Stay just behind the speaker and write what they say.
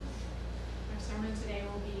sermon today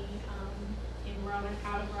will be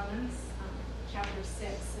out of Romans, chapter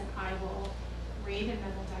 6, and I will read and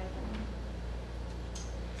then we'll dive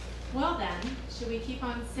in. Well then, should we keep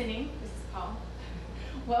on sinning? This is Paul.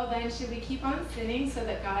 Well then, should we keep on sinning so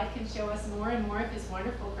that God can show us more and more of his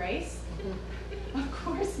wonderful grace? Of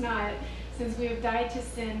course not. Since we have died to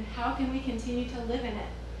sin, how can we continue to live in it?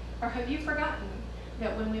 Or have you forgotten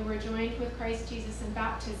that when we were joined with Christ Jesus in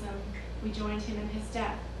baptism, we joined him in his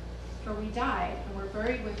death? For we died and were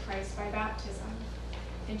buried with Christ by baptism.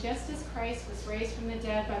 And just as Christ was raised from the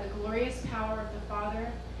dead by the glorious power of the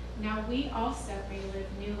Father, now we also may live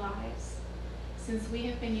new lives. Since we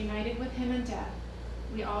have been united with him in death,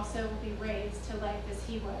 we also will be raised to life as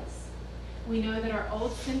he was. We know that our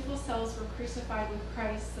old sinful selves were crucified with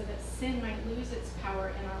Christ so that sin might lose its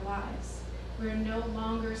power in our lives. We are no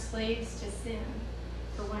longer slaves to sin.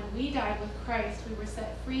 For when we died with Christ, we were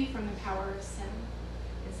set free from the power of sin.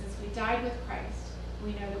 And since we died with Christ,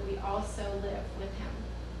 we know that we also live with him.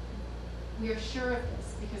 We are sure of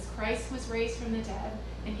this because Christ was raised from the dead,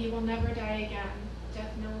 and he will never die again.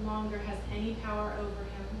 Death no longer has any power over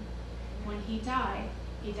him. When he died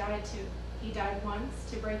once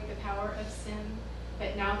to break the power of sin,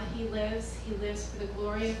 but now that he lives for the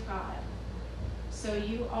glory of God. So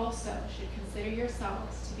you also should consider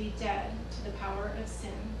yourselves to be dead to the power of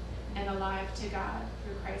sin and alive to God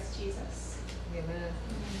through Christ Jesus. Amen.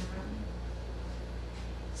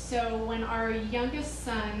 So when our youngest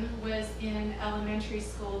son was in elementary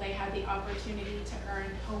school, they had the opportunity to earn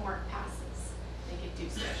homework passes. They could do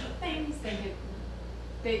special things.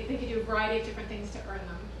 They could do a variety of different things to earn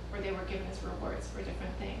them, or they were given as rewards for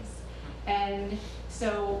different things. And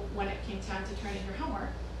so when it came time to turn in your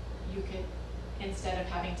homework, you could, instead of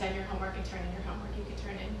having done your homework and turn in your homework, you could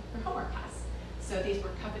turn in your homework pass. So these were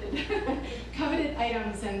coveted coveted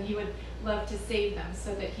items, and he would love to save them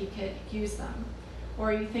so that he could use them.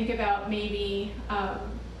 Or you think about maybe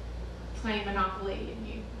playing Monopoly and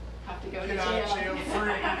you have to go to jail. Get out of jail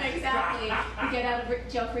free. Exactly. You get out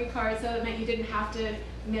of jail free card, so it meant you didn't have to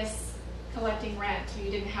miss collecting rent. You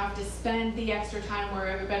didn't have to spend the extra time where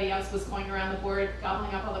everybody else was going around the board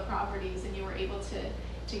gobbling up all the properties, and you were able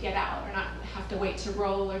to get out or not have to wait to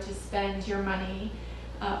roll or to spend your money.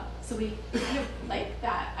 So we kind of like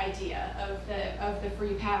that idea of the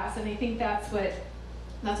free pass, and I think that's what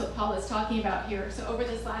Paul is talking about here. So over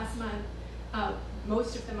this last month,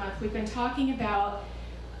 most of the month, we've been talking about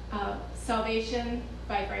salvation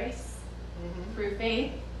by grace, through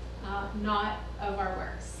faith, not of our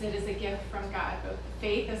works. It is a gift from God, both the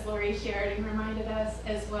faith, as Lori shared and reminded us,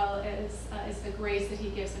 as well as the grace that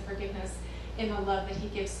he gives, the forgiveness in the love that he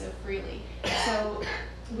gives so freely. So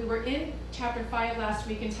we were in chapter 5 last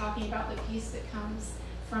week and talking about the peace that comes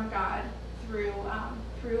from God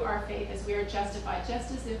through our faith as we are justified,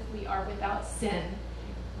 just as if we are without sin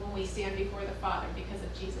when we stand before the Father because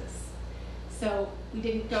of Jesus. So we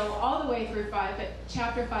didn't go all the way through 5, but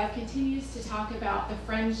chapter 5 continues to talk about the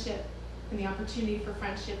friendship and the opportunity for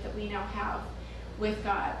friendship that we now have with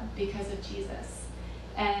God because of Jesus.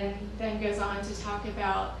 And then goes on to talk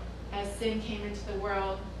about as sin came into the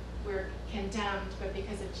world, we're condemned, but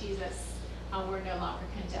because of Jesus, we're no longer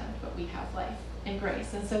condemned, but we have life and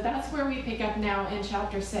grace. And so that's where we pick up now in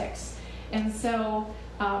chapter 6. And so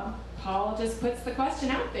Paul just puts the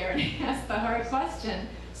question out there, and he asks the hard question.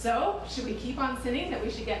 So, should we keep on sinning, that we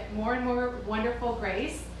should get more and more wonderful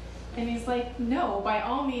grace? And he's like, no, by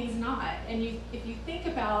all means not. And if you think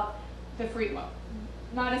about the free, well,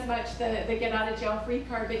 not as much the get out of jail free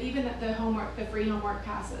card, but even the free homework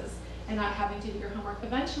passes and not having to do your homework,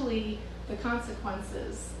 eventually the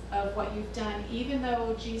consequences of what you've done, even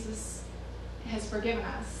though Jesus has forgiven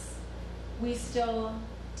us, we still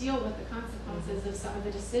deal with the consequences of some of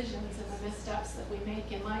the decisions and the missteps that we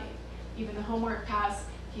make in life. Even the homework pass,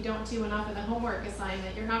 if you don't do enough of the homework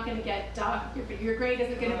assignment, you're not going to get docked. Your grade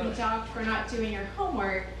isn't going to be docked for not doing your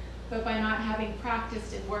homework, but by not having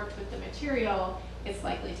practiced and worked with the material, it's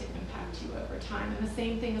likely to impact you over time. And the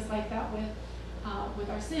same thing is like that with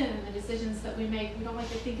our sin and the decisions that we make. We don't like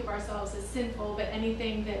to think of ourselves as sinful, but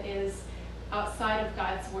anything that is outside of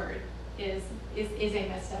God's word is a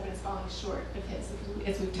misstep and is falling short of his,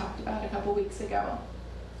 as we've talked about a couple weeks ago.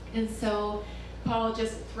 And so Paul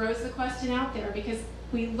just throws the question out there because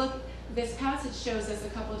this passage shows us a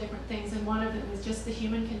couple different things, and one of them is just the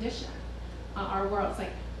human condition. Our world, it's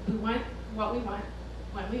like we want what we want,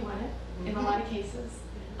 when we want it, in a lot of cases,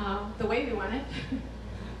 the way we want it.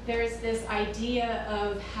 There's this idea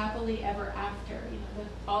of happily ever after,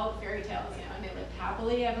 all fairy tales, and they live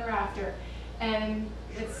happily ever after. And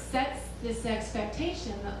it sets this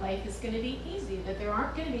expectation that life is going to be easy, that there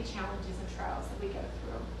aren't going to be challenges and trials that we go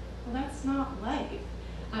through. well, that's not life.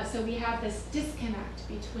 So we have this disconnect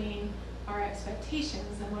between our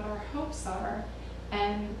expectations and what our hopes are,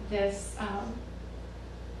 and this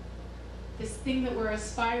this thing that we're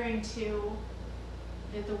aspiring to,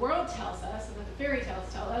 that the world tells us, and that the fairy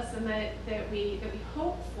tales tell us, and that we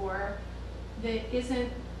hope for, that isn't,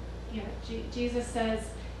 Jesus says,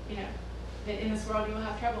 that in this world you will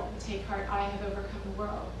have trouble, and take heart, I have overcome the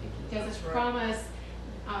world. He doesn't promise,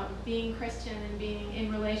 being Christian and being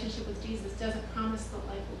in relationship with Jesus doesn't promise that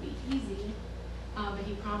life will be easy, but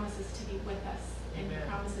he promises to be with us, and he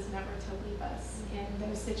promises never to leave us in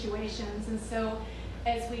those situations. And so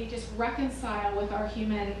as we just reconcile with our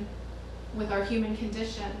human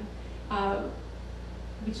condition,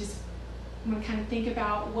 we just want to kind of think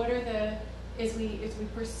about what are as we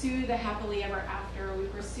pursue the happily ever after, we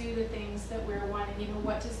pursue the things that we're wanting,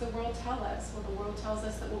 what does the world tell us? Well, the world tells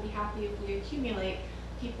us that we'll be happy if we accumulate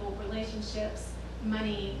people, relationships,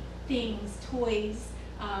 money, things, toys.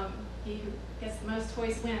 He who gets the most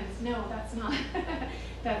toys wins. No, that's not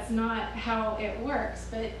that's not how it works.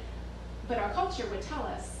 But our culture would tell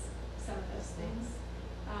us some of those things.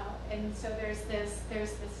 And so there's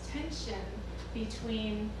this tension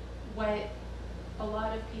between what a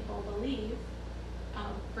lot of people believe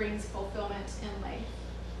brings fulfillment in life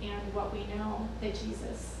and what we know that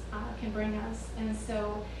Jesus can bring us. And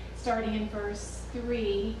so starting in verse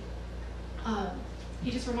 3,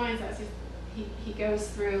 he just reminds us, he goes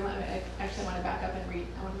through, actually I want to back up and read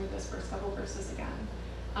those first couple verses again.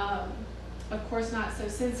 Of course not. So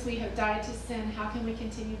since we have died to sin, how can we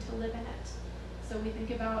continue to live in it? So we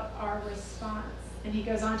think about our response. And he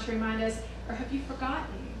goes on to remind us, or have you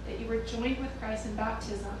forgotten that you were joined with Christ in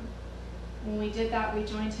baptism? When we did that, we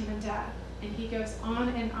joined him in death. And he goes on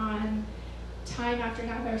and on, time after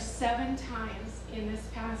time. There are 7 times in this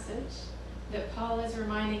passage that Paul is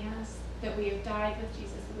reminding us that we have died with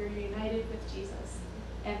Jesus, that we're united with Jesus,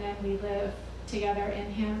 and then we live together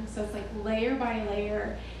in him. So it's like layer by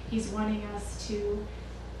layer, he's wanting us to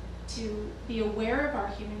be aware of our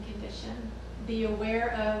human condition, be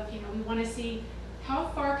aware of, we want to see how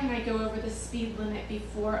far can I go over the speed limit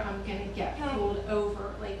before I'm going to get pulled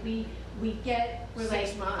over. Like we're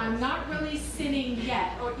like, I'm not really sinning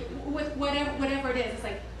yet, or with whatever it is. It's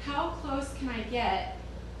like, how close can I get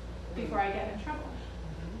before I get in trouble?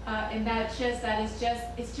 And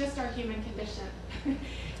it's just our human condition.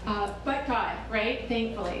 But God, right?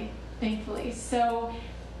 Thankfully. So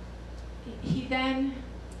he then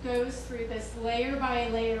goes through this layer by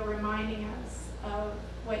layer, reminding us of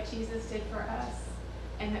what Jesus did for us,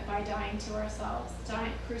 and that by dying to ourselves,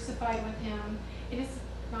 crucified with him, it is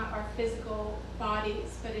not our physical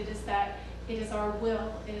bodies, but it is our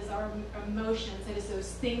will, it is our emotions, it is those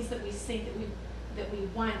things that we think that we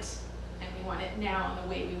want, and we want it now in the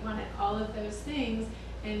way we want it, all of those things.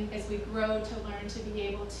 And as we grow to learn to be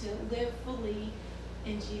able to live fully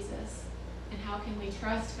in Jesus, and how can we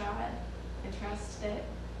trust God and trust that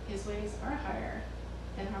his ways are higher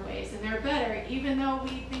than our ways, and they're better, even though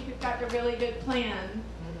we think we've got a really good plan.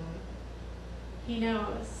 He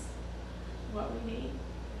knows what we need,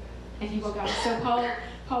 and he will guide. So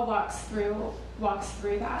Paul walks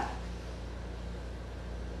through that.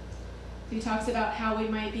 He talks about how we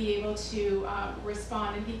might be able to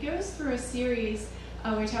respond, and he goes through a series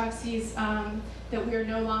where he talks that we are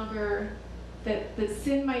no longer, that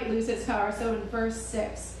sin might lose its power. So in verse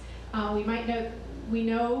 6, we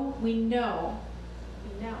know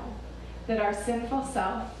that our sinful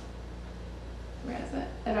self,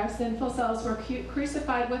 that our sinful selves were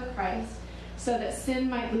crucified with Christ, so that sin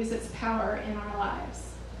might lose its power in our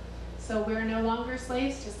lives. So we're no longer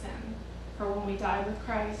slaves to sin. For when we died with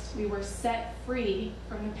Christ, we were set free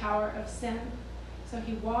from the power of sin. So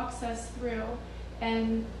he walks us through.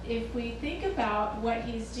 And if we think about what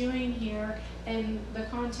he's doing here in the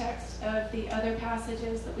context of the other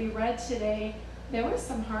passages that we read today, there were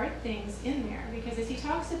some hard things in there. Because as he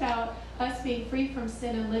talks about us being free from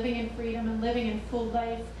sin and living in freedom and living in full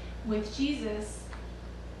life with Jesus,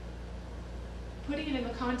 putting it in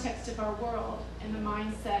the context of our world and the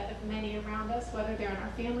mindset of many around us, whether they're in our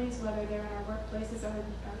families, whether they're in our workplaces, our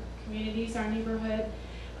communities, our neighborhood,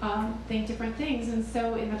 think different things. And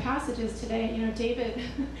so in the passages today,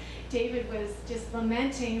 David was just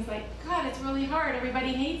lamenting. He's like, God, it's really hard.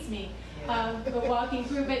 Everybody hates me. But walking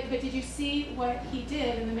through. But did you see what he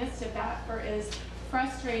did in the midst of that? For as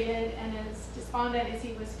frustrated and as despondent as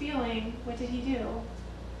he was feeling, what did he do?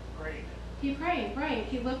 Prayed. He prayed, right.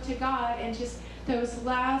 He looked to God, and just those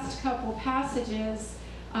last couple passages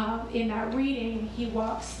in that reading, he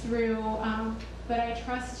walks through, but I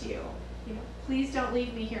trust you. Please don't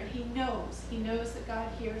leave me here. And he knows that God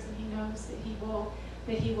hears, and he knows that he will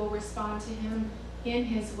that he will respond to him in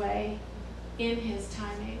his way, in his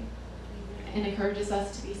timing, and encourages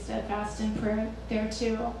us to be steadfast in prayer there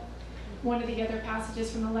too. One of the other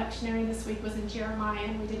passages from the lectionary this week was in Jeremiah,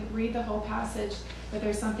 and we didn't read the whole passage, but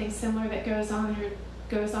there's something similar that goes on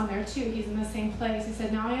there too. He's in the same place. He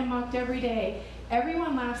said, "Now I am mocked every day.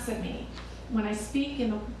 Everyone laughs at me. When I speak,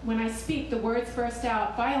 the words burst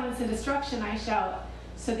out. Violence and destruction I shout.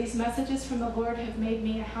 So these messages from the Lord have made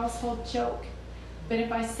me a household joke. But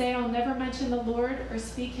if I say I'll never mention the Lord or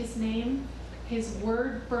speak his name, his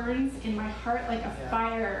word burns in my heart like a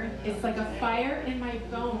fire. It's like a fire in my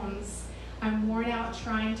bones. I'm worn out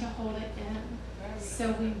trying to hold it in."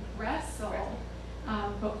 So we wrestle,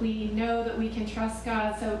 but we know that we can trust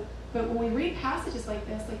God. But when we read passages like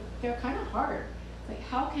this, like, they're kind of hard. Like,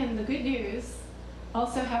 how can the good news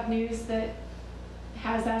also have news that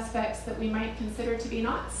has aspects that we might consider to be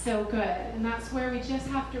not so good? And that's where we just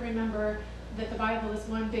have to remember that the Bible is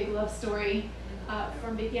one big love story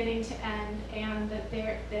from beginning to end, and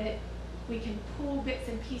that we can pull bits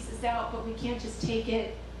and pieces out, but we can't just take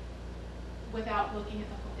it without looking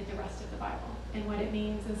at the rest of the Bible and what it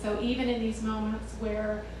means. And so even in these moments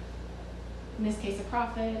where, in this case a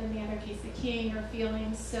prophet, in the other case a king, are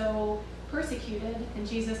feeling so persecuted, and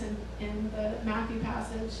Jesus in the Matthew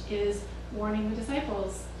passage is warning the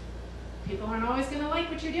disciples, people aren't always going to like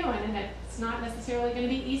what you're doing, and it's not necessarily going to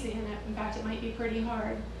be easy, and in fact it might be pretty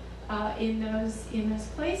hard in those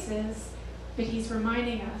places, but he's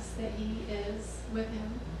reminding us that he is with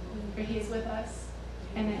him, or he is with us,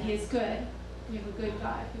 and that he is good. We have a good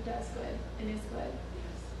God who does good and is good.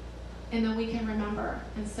 And then we can remember,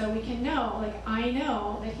 and so we can know, like, I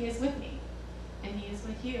know that he is with me, and he is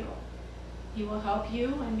with you. He will help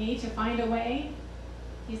you and me to find a way.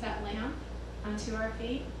 He's that lamp unto our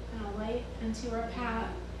feet and a light unto our path.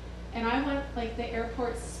 And I want, like, the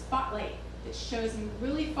airport spotlight that shows me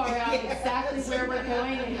really far out exactly where we're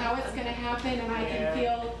going and how it's going to happen, and I can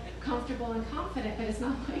feel comfortable and confident. But it's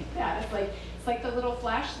not like that. It's like the little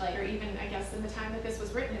flashlight, or even, I guess, in the time that this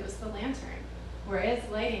was written, it was the lantern, where it's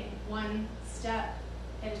lighting one step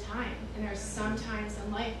at a time. And there's some times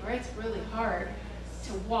in life where it's really hard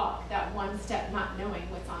to walk that one step not knowing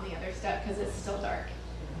what's on the other step because it's still dark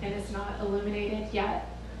and it's not illuminated yet.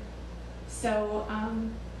 So,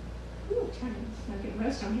 trying to not get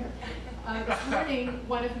emotional here. This morning,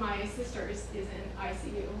 one of my sisters is in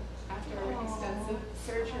ICU after extensive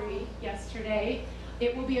surgery yesterday.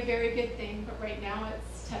 It will be a very good thing, but right now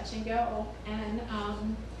it's touch and go.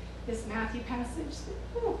 And this Matthew passage,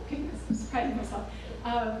 oh goodness, I'm surprising myself,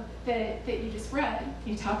 that you just read,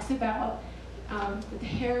 he talks about that the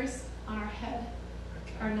hairs on our head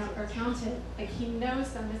are counted. Like, he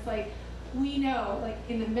knows them. It's like, we know, like,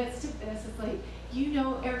 in the midst of this, it's like, you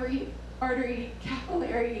know every artery,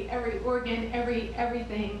 capillary, every organ,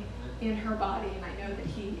 everything in her body, and I know that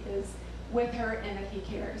he is with her and that he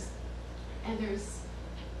cares. And there's,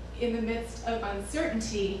 in the midst of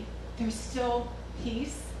uncertainty, there's still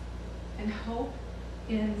peace and hope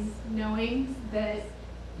in knowing that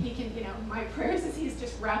he can, my prayers is he's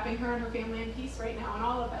just wrapping her and her family in peace right now, and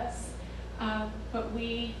all of us. But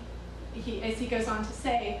as he goes on to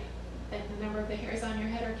say, that the number of the hairs on your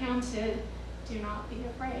head are counted, do not be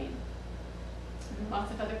afraid. And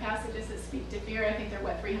lots of other passages that speak to fear. I think there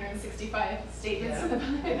are, 365 statements in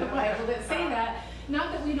the Bible that say that.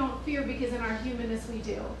 Not that we don't fear, because in our humanness we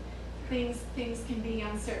do. Things can be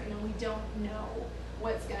uncertain, and we don't know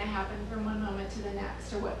what's going to happen from one moment to the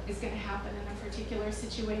next, or what is going to happen in a particular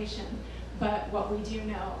situation. But what we do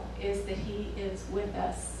know is that he is with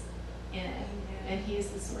us in it, and he is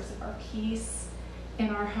the source of our peace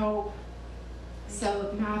and our hope.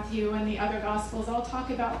 So Matthew and the other Gospels all talk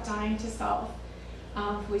about dying to self.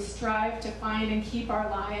 We strive to find and keep our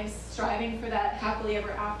lives, striving for that happily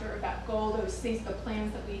ever after, or that goal, those things, the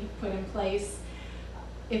plans that we have put in place.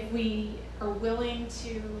 If we are willing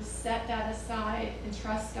to set that aside and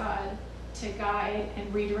trust God to guide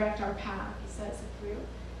and redirect our path, he says, through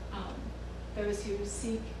those who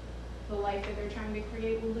seek the life that they're trying to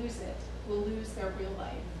create will lose it, will lose their real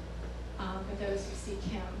life. But those who seek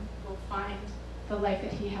him will find the life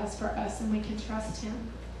that he has for us, and we can trust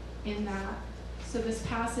him in that. So this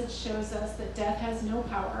passage shows us that death has no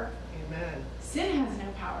power. Amen. Sin has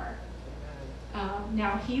no power. Amen.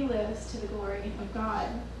 Now he lives to the glory of God.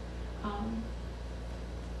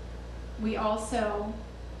 We also,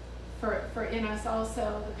 for in us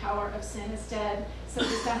also, the power of sin is dead. So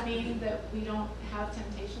does that mean that we don't have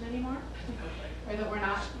temptation anymore? Or that we're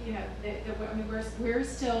not, we're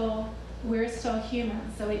still human.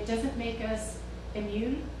 So it doesn't make us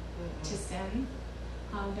immune to sin.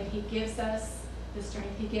 But he gives us the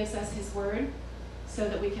strength. He gives us his word so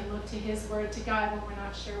that we can look to his word to guide when we're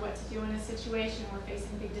not sure what to do in a situation, we're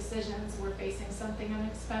facing big decisions, we're facing something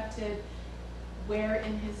unexpected. Where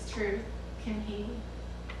in his truth can we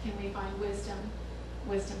find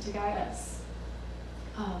wisdom to guide us?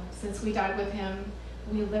 Since we died with him,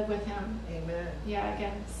 we live with him. Amen. Yeah,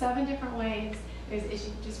 again, 7 different ways. If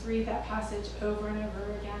you just read that passage over and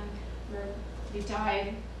over again, where we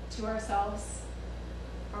died to ourselves,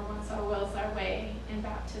 or once our will's our way in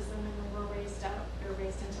baptism, and when we're raised up, we're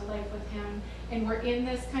raised into life with him. And we're in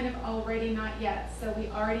this kind of already, not yet. So we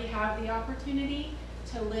already have the opportunity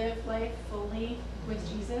to live life fully with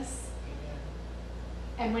Jesus.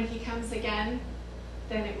 And when he comes again,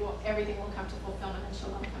 then everything will come to fulfillment, and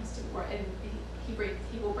shalom comes to the world. And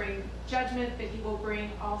he will bring judgment, but he will bring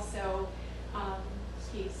also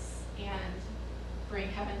peace and bring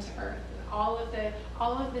heaven to earth, and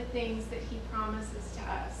all of the things that he promises to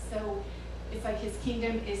us. So it's like his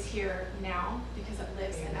kingdom is here now because it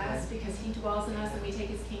lives in us, because he dwells in us, and we take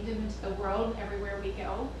his kingdom into the world everywhere we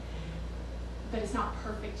go. But it's not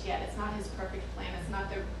perfect yet. It's not his perfect plan. It's not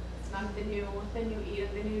the new Eden,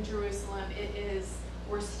 the new Jerusalem. It is.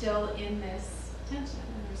 We're still in this tension,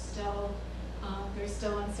 and there's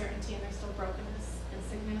still uncertainty, and there's still brokenness and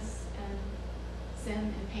sickness and sin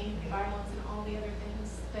and pain and violence and all the other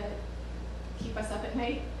things that keep us up at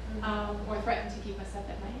night, or threaten to keep us up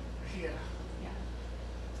at night. Yeah. Yeah.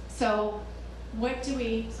 So what do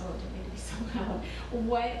we? So it didn't need to be so loud.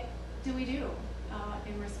 What do we do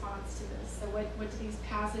in response to this? So what do these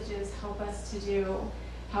passages help us to do?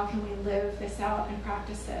 How can we live this out and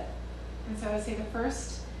practice it? And so I would say the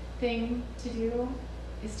first thing to do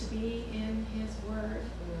is to be in his word,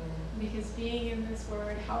 because being in this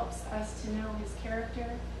word helps us to know his character.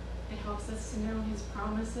 It helps us to know his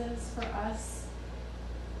promises for us.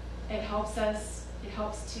 It helps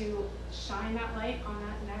to shine that light on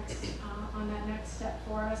that next step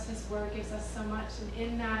for us. His word gives us so much, and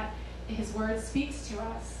in that, his word speaks to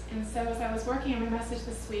us. And so as I was working on my message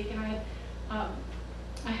this week, and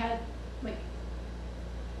I had like,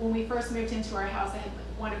 when we first moved into our house, I had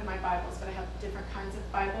one of my Bibles, but I have different kinds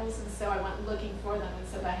of Bibles, and so I went looking for them, and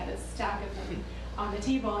so I had a stack of them on the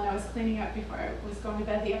table, and I was cleaning up before I was going to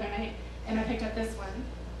bed the other night, and I picked up this one.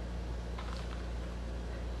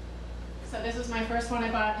 So this was my first one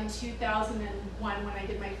I bought in 2001 when I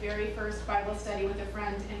did my very first Bible study with a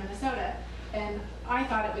friend in Minnesota, and I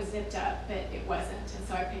thought it was zipped up, but it wasn't, and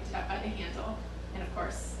so I picked it up by the handle, and of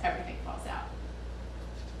course, everything falls out.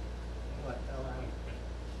 What fell out?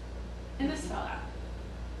 And this fell out.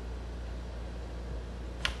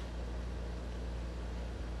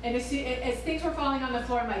 And as things were falling on the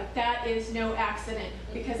floor, I'm like, that is no accident,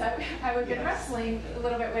 because I had been wrestling a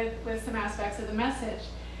little bit with some aspects of the message,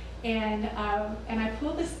 and I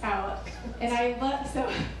pulled this out, and I love,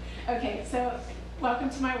 so welcome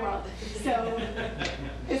to my world. So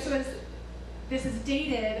this is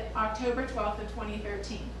dated October 12th of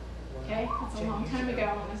 2013. Okay, that's a long time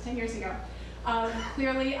ago, almost 10 years ago.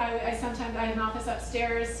 Clearly, I had an office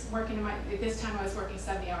upstairs working at this time I was working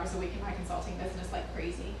 70 hours a week in my consulting business like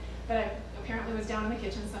crazy. But I apparently was down in the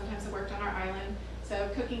kitchen. Sometimes I worked on our island. So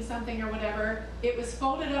cooking something or whatever. It was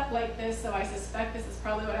folded up like this, so I suspect this is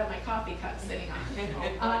probably what I have my coffee cup sitting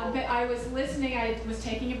on. But I was listening, I was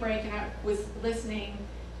taking a break, and I was listening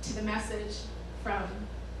to the message from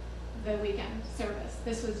the weekend service.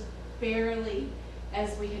 This was barely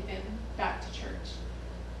as we had been back to church.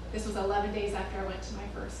 This was 11 days after I went to my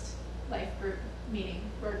first life group meeting,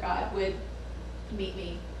 where God would meet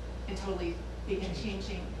me and totally begin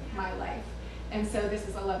changing my life. And so this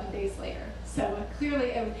is 11 days later. So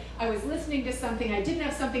clearly I was listening to something, I didn't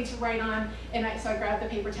have something to write on, and so I grabbed the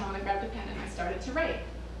paper towel and I grabbed a pen and I started to write.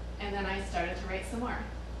 And then I started to write some more.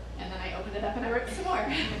 And then I opened it up and I wrote some more.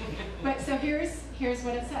 But so here's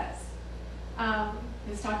what it says.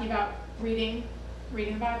 It's talking about reading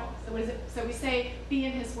the Bible. So what is it? So we say, be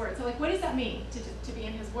in his word. So like, what does that mean to be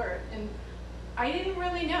in his word? And I didn't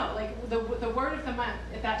really know. Like the word of the month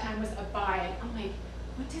at that time was abide. I'm like,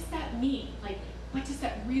 what does that mean? Like, what does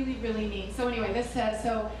that really, really mean? So anyway, this says,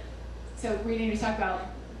 so reading, we talk about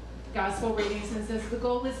gospel readings, and it says, the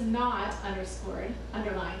goal is not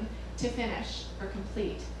underlined, to finish or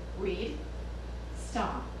complete. Read,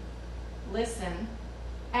 stop, listen,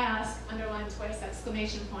 ask, underline twice,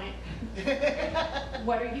 exclamation point.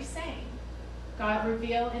 What are you saying? God,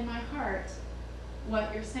 reveal in my heart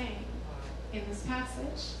what you're saying in this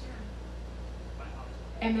passage.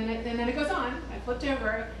 And then it goes on. I flipped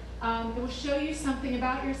over. It will show you something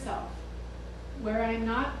about yourself, where I'm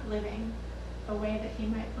not living a way that he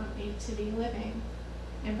might want me to be living,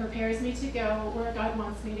 and prepares me to go where God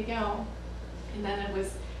wants me to go. And then it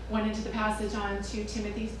was went into the passage on 2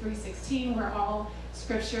 Timothy 3:16, where all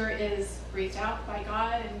scripture is breathed out by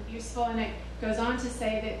God and useful, and it goes on to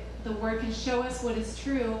say that the word can show us what is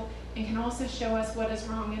true and can also show us what is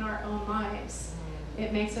wrong in our own lives.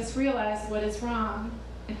 It makes us realize what is wrong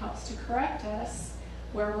and helps to correct us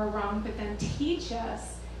where we're wrong, but then teach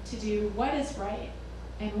us to do what is right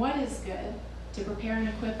and what is good, to prepare and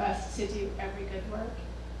equip us to do every good work.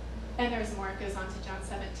 And there's more. It goes on to John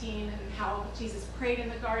 17 and how Jesus prayed in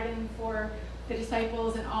the garden for the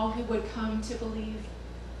disciples and all who would come to believe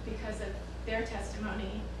because of their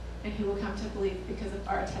testimony, and who will come to believe because of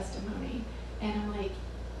our testimony. And I'm like,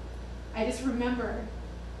 I just remember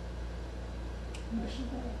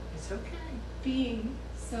emotionally It's okay. being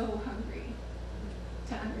so hungry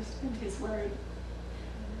to understand his word.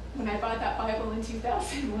 When I bought that Bible in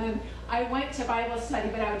 2001, I went to Bible study,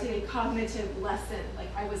 but I did a cognitive lesson. Like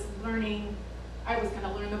I was going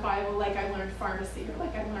to learn the Bible like I learned pharmacy or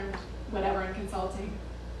like I learned whatever in consulting.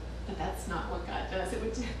 But that's not what God does. It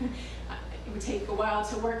would take a while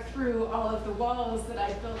to work through all of the walls that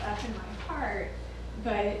I built up in my heart.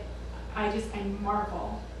 But I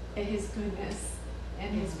marvel at his goodness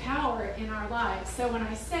and his power in our lives. So when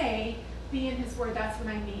I say be in his word, that's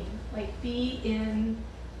what I mean. Like be in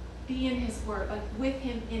his word, like with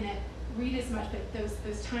him in it. Read as much, but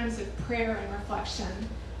those times of prayer and reflection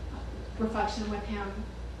with him.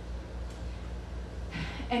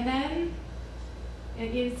 And then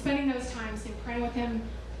in spending those times in praying with him,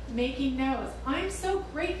 making notes. I'm so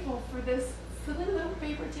grateful for this silly little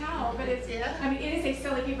paper towel, but it is a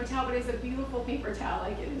silly paper towel, but it's a beautiful paper towel.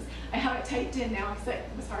 Like it is. I have it typed in now because it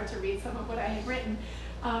was hard to read some of what I had written.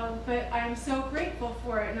 But I'm so grateful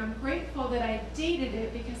for it, and I'm grateful that I dated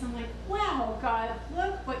it because I'm like, wow, God,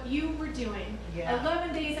 look what you were doing. Yeah.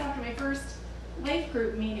 11 days after my first life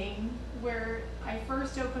group meeting, where I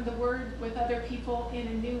first opened the Word with other people in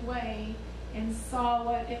a new way and saw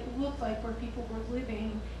what it looked like where people were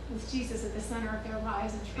living with Jesus at the center of their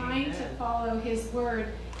lives and trying to follow his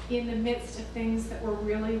Word in the midst of things that were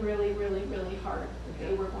really, really, really, really hard that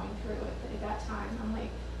they were going through at that time. I'm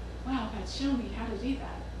like, wow, God, show me how to do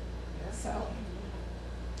that. Yeah. So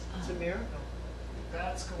It's a miracle.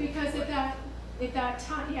 That's going because at that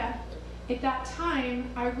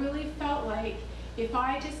time, I really felt like if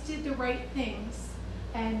I just did the right things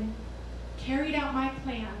and carried out my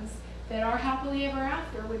plans, that our happily ever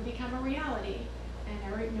after would become a reality,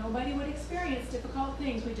 and nobody would experience difficult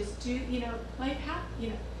things. We just do, life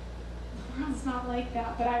the world's not like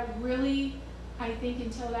that. But I think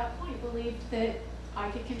until that point, believed that I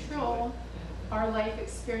could control our life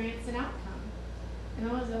experience and outcome. And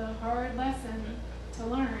it was a hard lesson to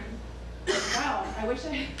learn. Wow, I wish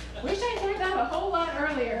I learned that a whole lot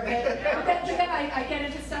earlier. But then I get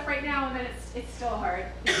into stuff right now, and then it's still hard.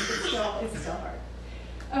 It's still hard.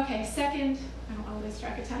 Okay, second, I don't want to lose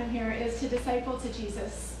track of time here, is to disciple to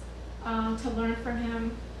Jesus, to learn from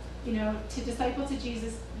him. To disciple to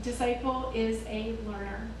Jesus. Disciple is a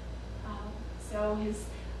learner.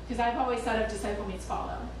 Because I've always thought of disciple means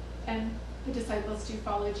follow, and the disciples do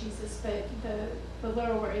follow Jesus, but the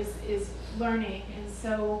literal word is learning. And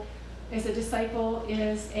so as a disciple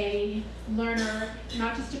is a learner,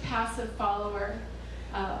 not just a passive follower,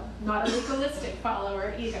 not a legalistic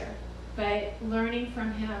follower either, but learning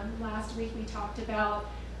from him. Last week we talked about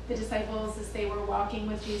the disciples as they were walking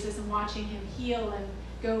with Jesus and watching him heal and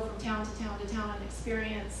go from town to town to town and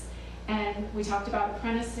experience. And we talked about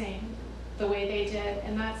apprenticing the way they did,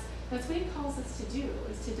 and that's what he calls us to do,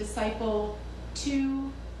 is to disciple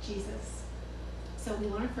to Jesus. So we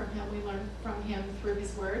learn from him. We learn from him through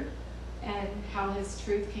his word and how his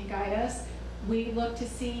truth can guide us. We look to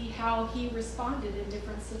see how he responded in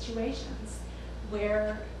different situations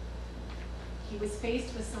where he was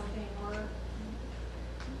faced with something, or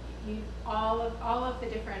all of the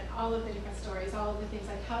different stories, all of the things,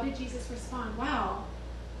 like how did Jesus respond? Wow,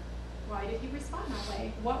 why did he respond that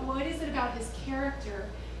way? What is it about his character,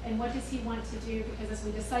 and what does he want to do? Because as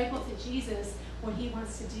we disciple to Jesus, what he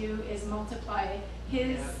wants to do is multiply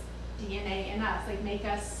his DNA in us, like make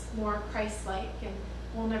us more Christ-like. And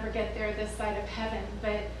we'll never get there this side of heaven,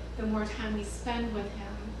 but the more time we spend with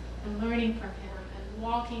him and learning from him and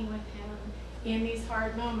walking with him in these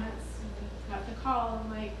hard moments, and we got the call, I'm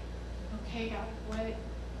like, okay, God, what,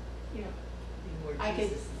 I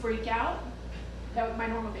could freak out. My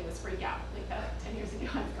normal thing was freak out. Like that 10 years ago,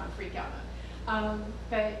 I've gone freak out mode.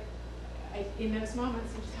 But in those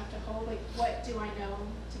moments, you just have to hold, like, what do I know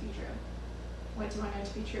to be true? What do I know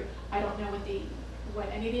to be true? I don't know what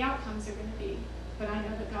any of the outcomes are going to be, but I know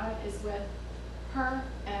that God is with her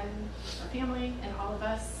and her family and all of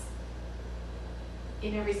us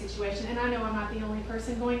in every situation. And I know I'm not the only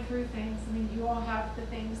person going through things. I mean, you all have the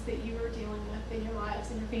things that you are dealing with in your lives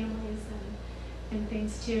and your families and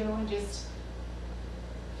things too. And just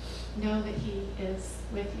know that he is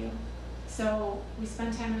with you. So we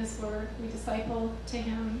spend time in his word, we disciple to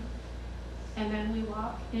him, and then we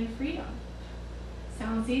walk in freedom.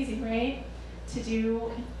 Sounds easy, right? To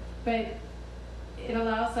do, but it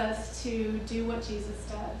allows us to do what Jesus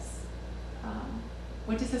does.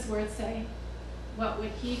 What does his word say? What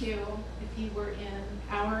would he do if he were in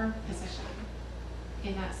our position,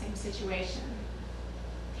 in that same situation?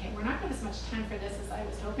 Okay, we're not going to have as much time for this as I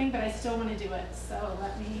was hoping, but I still want to do it. So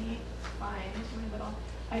let me find my little...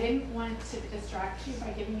 I didn't want to distract you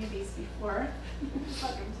by giving you these before. I'll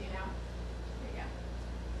give them to you now. There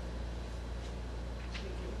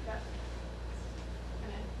you go.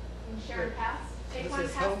 And share and pass. Take This one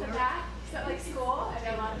is past the homework? back. Is that like school? I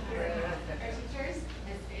know a lot of your teachers.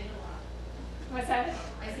 I see it a lot. What's that?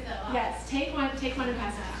 I see that a lot. Yes, take one and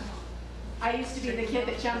pass it on. I used to be the kid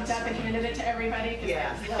that jumped up and handed it to everybody because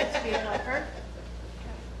Yeah. I loved to be a helper.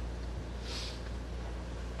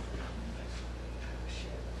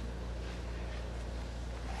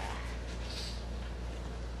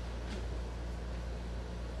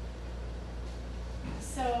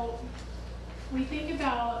 So we think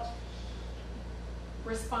about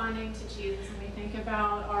responding to Jesus, and we think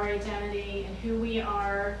about our identity and who we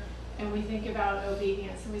are, and we think about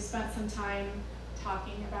obedience. And we spent some time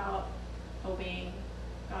talking about obeying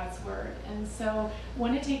God's word. And so I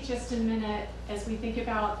want to take just a minute as we think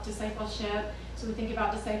about discipleship, so we think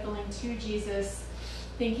about discipling to Jesus,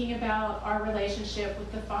 thinking about our relationship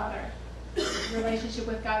with the Father, relationship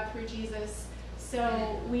with God through Jesus.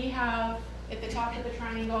 So we have, at the top of the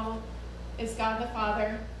triangle is God the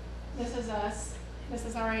Father. This is us. This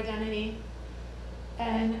is our identity.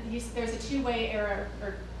 And there's a two-way arrow,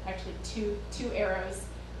 or actually two arrows.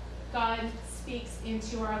 God speaks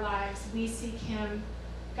into our lives. We seek him.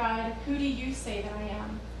 God, who do you say that I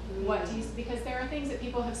am? What do you, because there are things that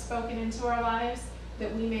people have spoken into our lives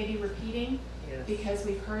that we may be repeating because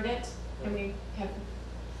we've heard it and we have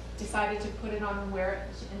decided to put it on and wear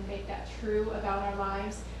it and make that true about our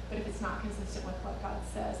lives. But if it's not consistent with what God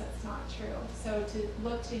says, it's not true. So to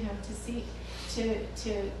look to him, to seek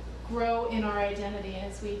to grow in our identity.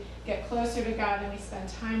 And as we get closer to God and we spend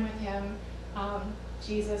time with him,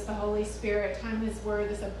 Jesus, the Holy Spirit, time in his word,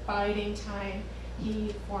 this abiding time,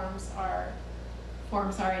 he forms our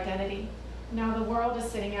identity. Now the world is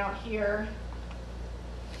sitting out here,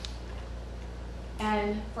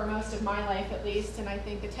 and for most of my life at least, and I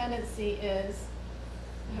think the tendency is,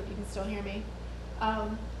 I hope you can still hear me,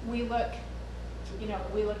 we look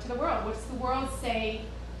to the world. What does the world say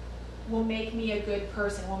will make me a good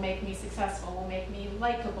person, will make me successful, will make me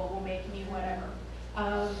likable, will make me whatever?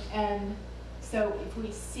 And so if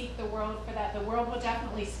we seek the world for that, the world will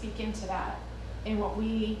definitely speak into that. And what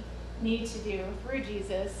we need to do through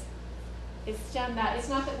Jesus is stem that. It's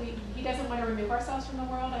not that he doesn't want to remove ourselves from the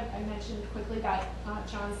world. I mentioned quickly that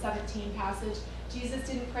John 17 passage. Jesus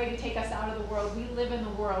didn't pray to take us out of the world. We live in the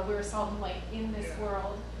world. We're salt and light in this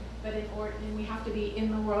world. But and we have to be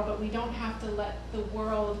in the world, but we don't have to let the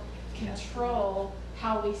world control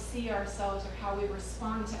how we see ourselves or how we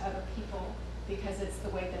respond to other people, because it's the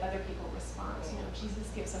way that other people respond. Jesus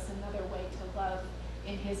gives us another way to love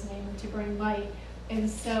in his name and to bring light. And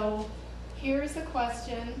so here's a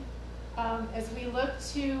question as we look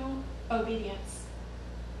to obedience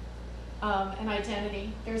and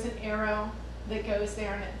identity. There's an arrow that goes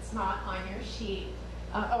there, and it's not on your sheet.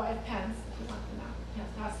 I have pens if you want them now.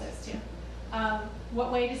 Pass those too.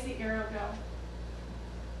 What way does the arrow go?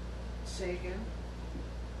 Say again.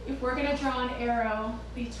 If we're going to draw an arrow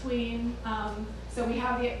between, so we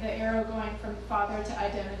have the arrow going from father to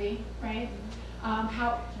identity, right?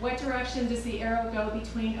 What direction does the arrow go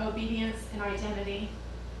between obedience and identity?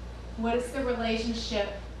 What is the relationship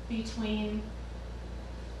between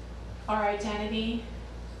our identity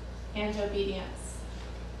and obedience?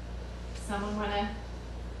 Someone want to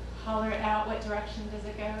holler it out? What direction does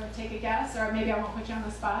it go? Or take a guess? Or maybe I won't put you on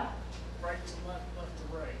the spot. Right to left, left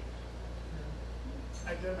to right.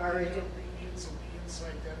 Identity, Already. obedience, obedience,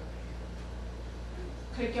 identity.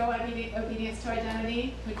 Could go obedience to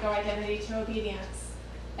identity, could go identity to obedience.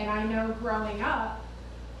 And I know growing up,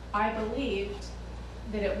 I believed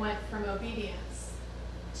that it went from obedience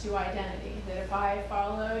to identity. That if I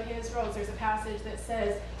followed his rules, there's a passage that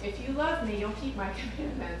says, if you love me, you'll keep my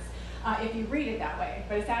commandments. If you read it that way.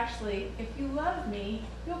 But it's actually, if you love me,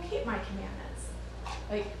 you'll keep my commandments.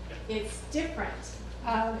 Like, it's different.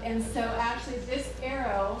 And so actually this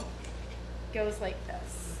arrow goes like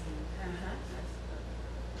this.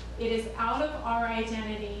 It is out of our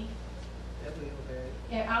identity, That we obey.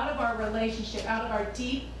 and out of our relationship, out of our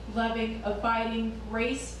deep, loving, abiding,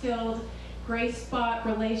 grace-filled, grace-bought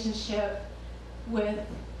relationship with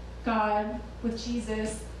God, with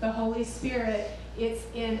Jesus, the Holy Spirit. It's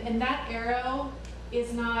in, and that arrow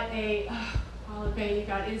is not a, "Oh, I'll obey you,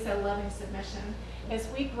 God." It is a loving submission. As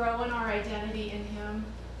we grow in our identity in Him,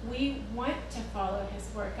 we want to follow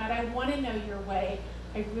His word. God, I want to know your way.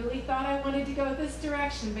 I really thought I wanted to go this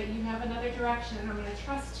direction, but you have another direction, and I'm going to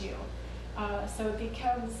trust you. So it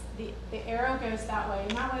becomes, the arrow goes that way.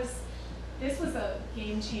 And this was a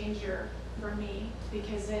game changer for me,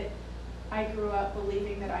 because I grew up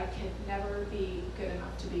believing that I could never be good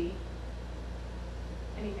enough to be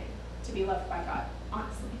anything, to be loved by God.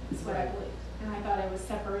 Honestly, is what I believed. And I thought I was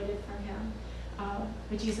separated from Him.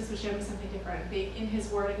 But Jesus would show me something different. Being in His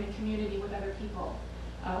word and in community with other people,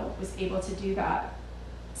 was able to do that.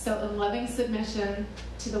 So in loving submission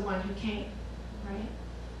to the one who came, right?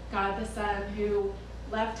 God the Son, who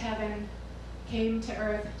left heaven, came to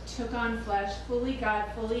earth, took on flesh, fully God,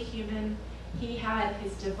 fully human. He had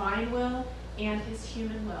His divine will and His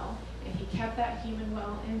human will. And He kept that human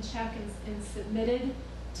will in check and submitted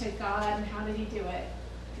to God. And how did He do it?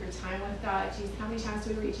 Through time with God. Jesus, how many times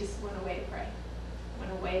do we read? Jesus went away to pray,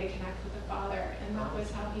 went away to connect with the Father. And that was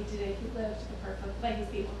how He did it. He lived the perfect life. He's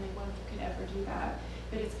the only one who could ever do that.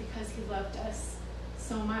 But it's because He loved us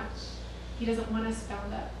so much. He doesn't want us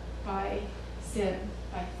bound up by sin,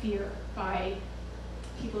 by fear, by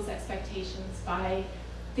people's expectations, by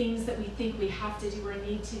things that we think we have to do or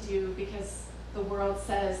need to do because the world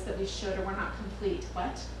says that we should or we're not complete.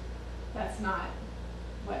 What? That's not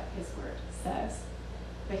what His word says.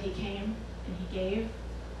 But He came and He gave,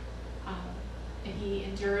 and He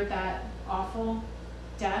endured that awful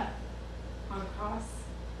death on a cross.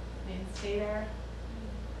 He didn't stay there.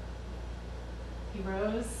 He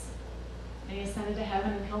rose and He ascended to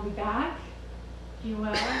heaven, and He'll be back. He will.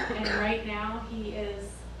 And right now He is,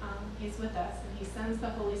 He's with us, and He sends the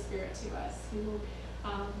Holy Spirit to us,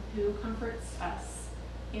 who comforts us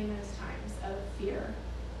in those times of fear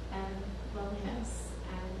and loneliness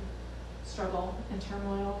and struggle and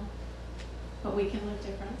turmoil. But we can live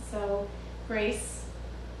different. So grace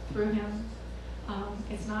through Him.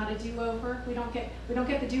 It's not a do-over. We don't get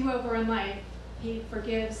the do-over in life. He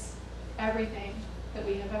forgives everything that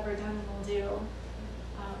we have ever done and will do.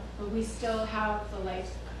 But we still have the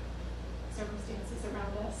life circumstances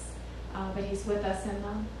around us. But He's with us in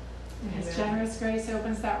them. And His generous grace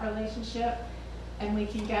opens that relationship, and we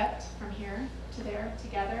can get from here to there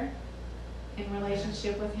together in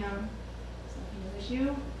relationship with Him. So He knows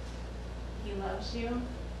you. He loves you.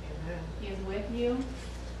 Amen. He is with you,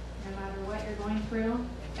 no matter what you're going through,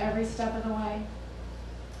 every step of the way.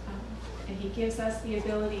 And He gives us the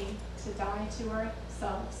ability to die to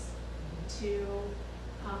ourselves.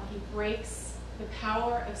 He breaks the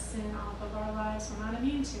power of sin off of our lives. We're not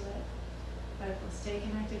immune to it. But if we'll stay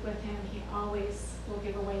connected with Him, He always will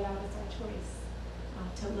give a way out. It's our choice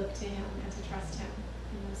to look to Him and to trust Him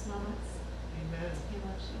in those moments. Amen. He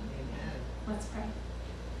loves you. Amen. Let's pray.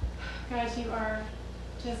 God, you are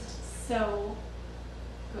just so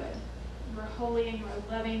good. You are holy, and you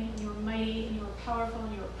are loving, and you are mighty, and you are powerful,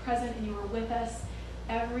 and you are present, and you are with us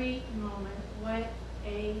every moment. What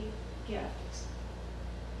a gift.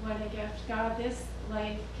 What a gift. God, this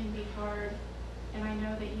life can be hard, and I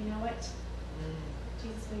know that you know it.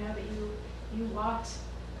 Jesus, we know that you walked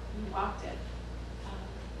it.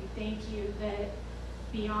 We thank you that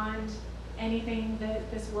beyond anything that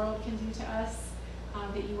this world can do to us,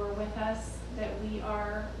 that you are with us, that we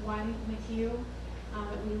are one with you,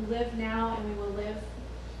 that we live now and we will live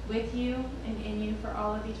with you and in you for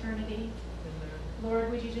all of eternity.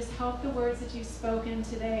 Lord, would you just help the words that you've spoken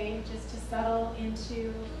today just to settle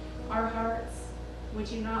into our hearts? Would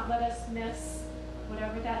you not let us miss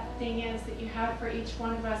whatever that thing is that you have for each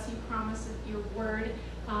one of us? You promise that your word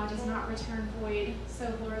does not return void.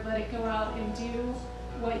 So, Lord, let it go out and do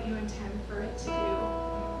what you intend for it to do.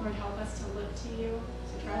 Lord, help us to look to you,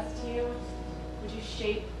 to trust you. Would you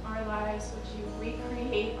shape our lives? Would you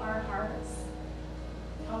recreate our hearts?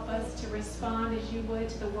 Help us to respond as you would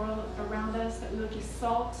to the world around us, that we would be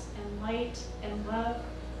salt and light and love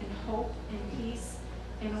and hope and peace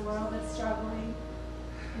in a world that's struggling.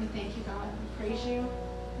 We thank you, God. We praise you.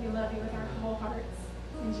 We love you with our whole hearts.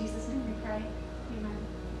 In Jesus' name we pray. Amen.